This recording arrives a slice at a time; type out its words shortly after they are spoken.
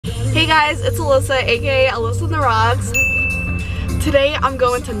guys, it's Alyssa, aka Alyssa and the Rocks. Today I'm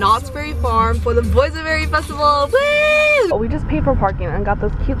going to Knott's Berry Farm for the Boysenberry Festival. Woo! We just paid for parking and got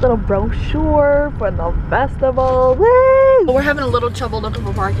this cute little brochure for the festival. Woo! We're having a little trouble looking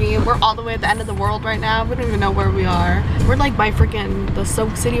for parking. We're all the way at the end of the world right now. We don't even know where we are. We're like by freaking the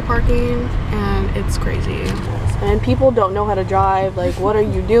Soak City parking and it's crazy. And people don't know how to drive. Like, what are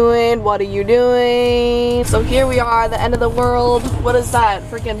you doing? What are you doing? So here we are, the end of the world. What is that?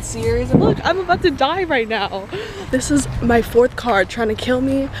 Freaking Sears? Look, I'm about to die right now. This is my fourth car trying to kill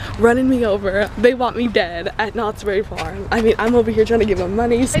me, running me over. They want me dead at Knott's Berry Farm. I mean, I'm over here trying to give them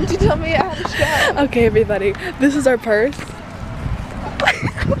money. And you tell me how to shop. Okay, everybody, this is our purse.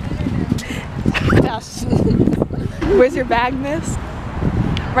 Yes. Where's your bag, miss?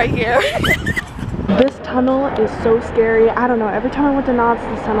 Right here. This tunnel is so scary. I don't know. Every time I went to Knott's,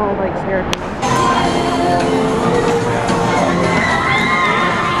 this tunnel like scared me.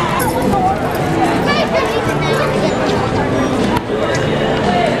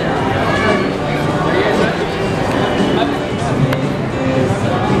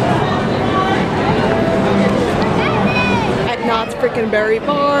 At Knott's freaking Berry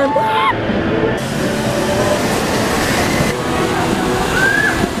Farm.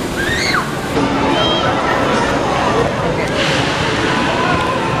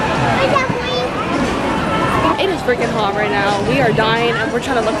 It is freaking hot right now. We are dying and we're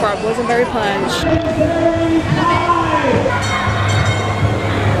trying to look for our Boysenberry punch.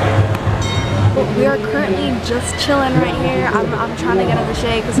 We are currently just chilling right here. I'm trying to get in the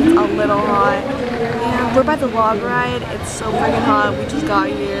shade because it's a little hot. Yeah, we're by the log ride. It's so freaking hot. We just got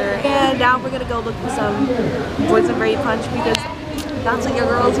here. And now we're gonna go look for some Boysenberry punch because that's what your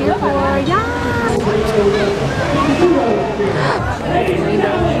girl's here for. Yeah!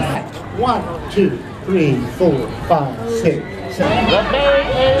 1, 2, 3, 4, 5, 6, 7. The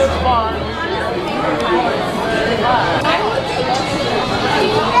day is fun.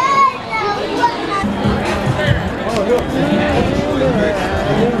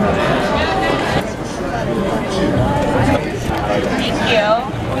 Thank you.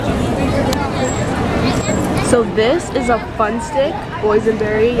 So this is a fun stick,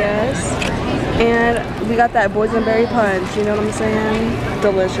 boysenberry, yes. And we got that boysenberry punch, you know what I'm saying?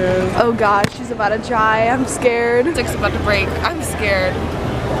 Delicious. Oh gosh, she's about to try. I'm scared. Stick's about to break. I'm scared.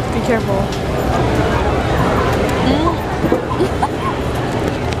 Be careful.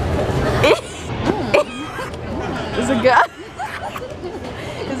 Is it good?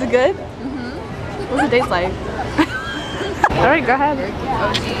 Is it good? What's it taste like? Alright, go ahead.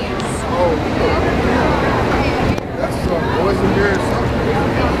 Oh jeez. That's some boysenberry something.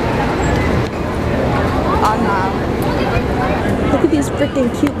 Oh no. Look at these freaking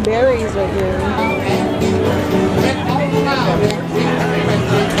cute berries right here.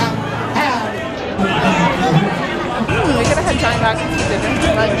 We could have had Johnny Rockets for dinner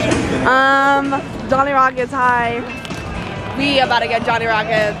for lunch. Johnny Rockets, hi. We about to get Johnny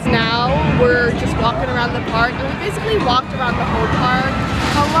Rockets. Now we're just walking around the park and we basically walked around the whole park.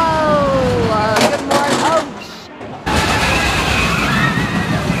 Hello. Good morning. Oh.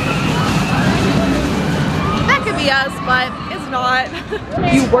 Us, but it's not.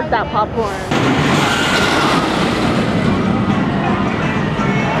 You work that popcorn.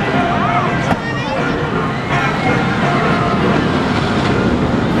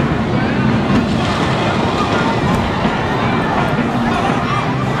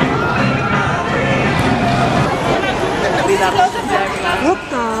 What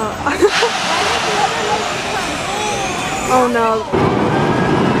the? Oh no.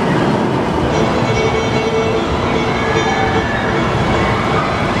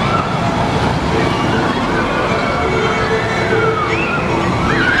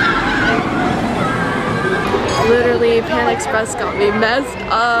 Literally, Pan Express got me messed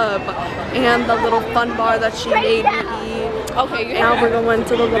up, and the little fun bar that she made me eat. Okay, now we're going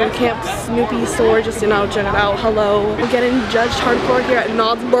to the little Camp Snoopy store just, you know, check it out. Hello. We're getting judged hardcore here at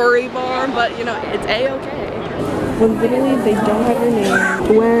Knott's Berry Farm, but you know, it's a-okay. When literally they don't have your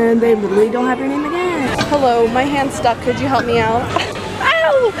name. When they literally don't have your name again. Hello, my hand's stuck. Could you help me out?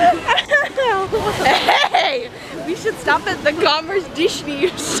 Ow! Ow! Hey! We should stop at the Commerce Disney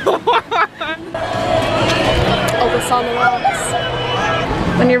store. Oh, the song the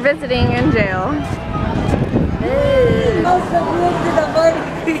rocks. When you're visiting in jail.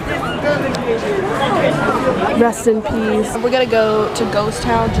 Rest in peace. We're gonna go to Ghost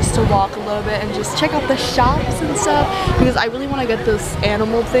Town just to walk a little bit and just check out the shops and stuff because I really want to get this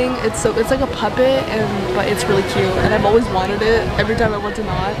animal thing. It's like a puppet but it's really cute and I've always wanted it every time I went to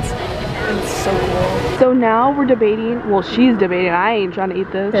Knott's. It's so cool. So now we're debating, well, she's debating, I ain't trying to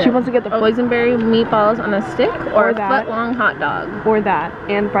eat this. Yeah. She wants to get the boysenberry meatballs on a stick or a that. foot-long hot dog. Or that,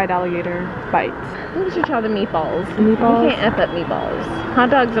 and fried alligator bites. I think we should try the meatballs. Meatballs? You can't F up meatballs. Hot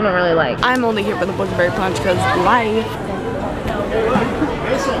dogs I don't really like. I'm only here for the boysenberry punch because life.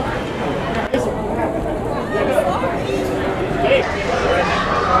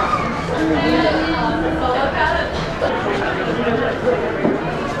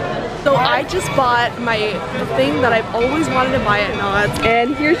 So I just bought the thing that I've always wanted to buy at Knott's,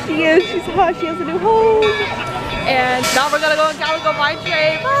 and here she is. She's hot. She has a new home, and now we're gonna go on Calico Mine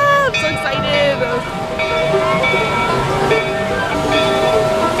Train. Ah, I'm so excited.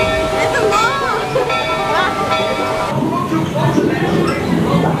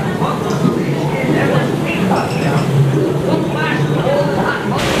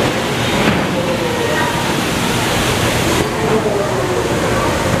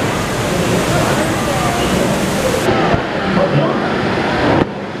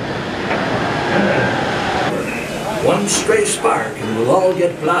 One stray spark and we'll all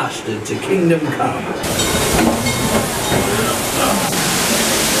get blasted to kingdom come.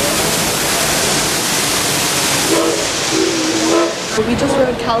 We just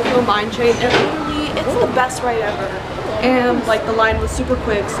rode Calico Mine Train, and literally it's the best ride ever. And like the line was super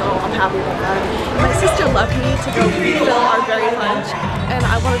quick, so I'm happy about that. My sister left me to go refill our berry punch, and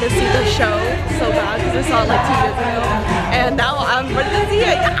I wanted to see the show so bad because I saw it like 2 years ago, and now I'm ready to see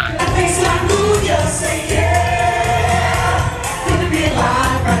it.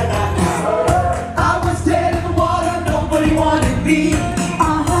 I was dead in the water, nobody wanted me.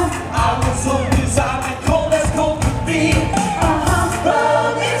 I was so desired, cold as cold could be.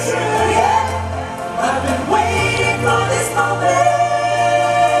 But it's true, yeah. I've been waiting for this moment.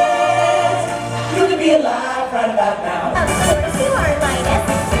 Good to be alive right about now.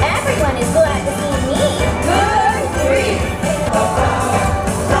 Everyone is glad to see me. Good grief.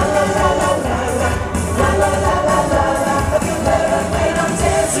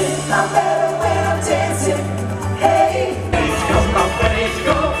 I'm better when I'm dancing. Hey,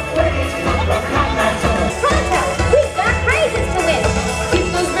 Pronto, we've got prizes to win. keep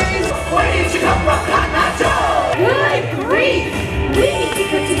those berries. Where did you come from, Knott? Good grief! We need to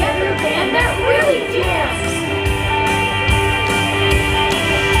put together a band that really jams.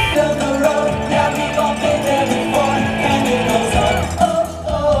 Down the road, yeah, we've all been there before, and it goes on. Oh,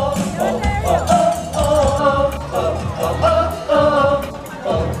 oh, oh, oh, oh, oh, oh, oh,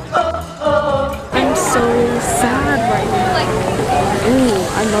 oh, oh. I'm so sad right now. Ooh,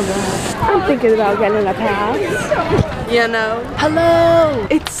 I love that. I'm thinking about getting a pass. You know? Hello!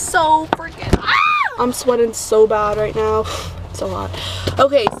 It's so freaking I'm sweating so bad right now. So hot.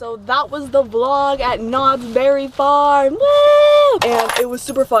 Okay, so that was the vlog at Knott's Berry Farm. Woo! And it was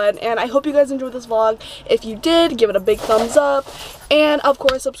super fun. And I hope you guys enjoyed this vlog. If you did, give it a big thumbs up. And of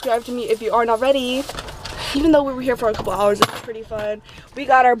course, subscribe to me if you aren't already. Even though we were here for a couple hours, it was pretty fun. We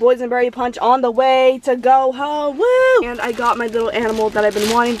got our boysenberry punch on the way to go home. Woo! And I got my little animal that I've been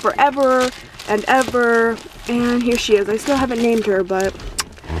wanting forever and ever. And here she is. I still haven't named her, but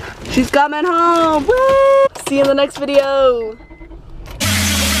she's coming home. Woo! See you in the next video.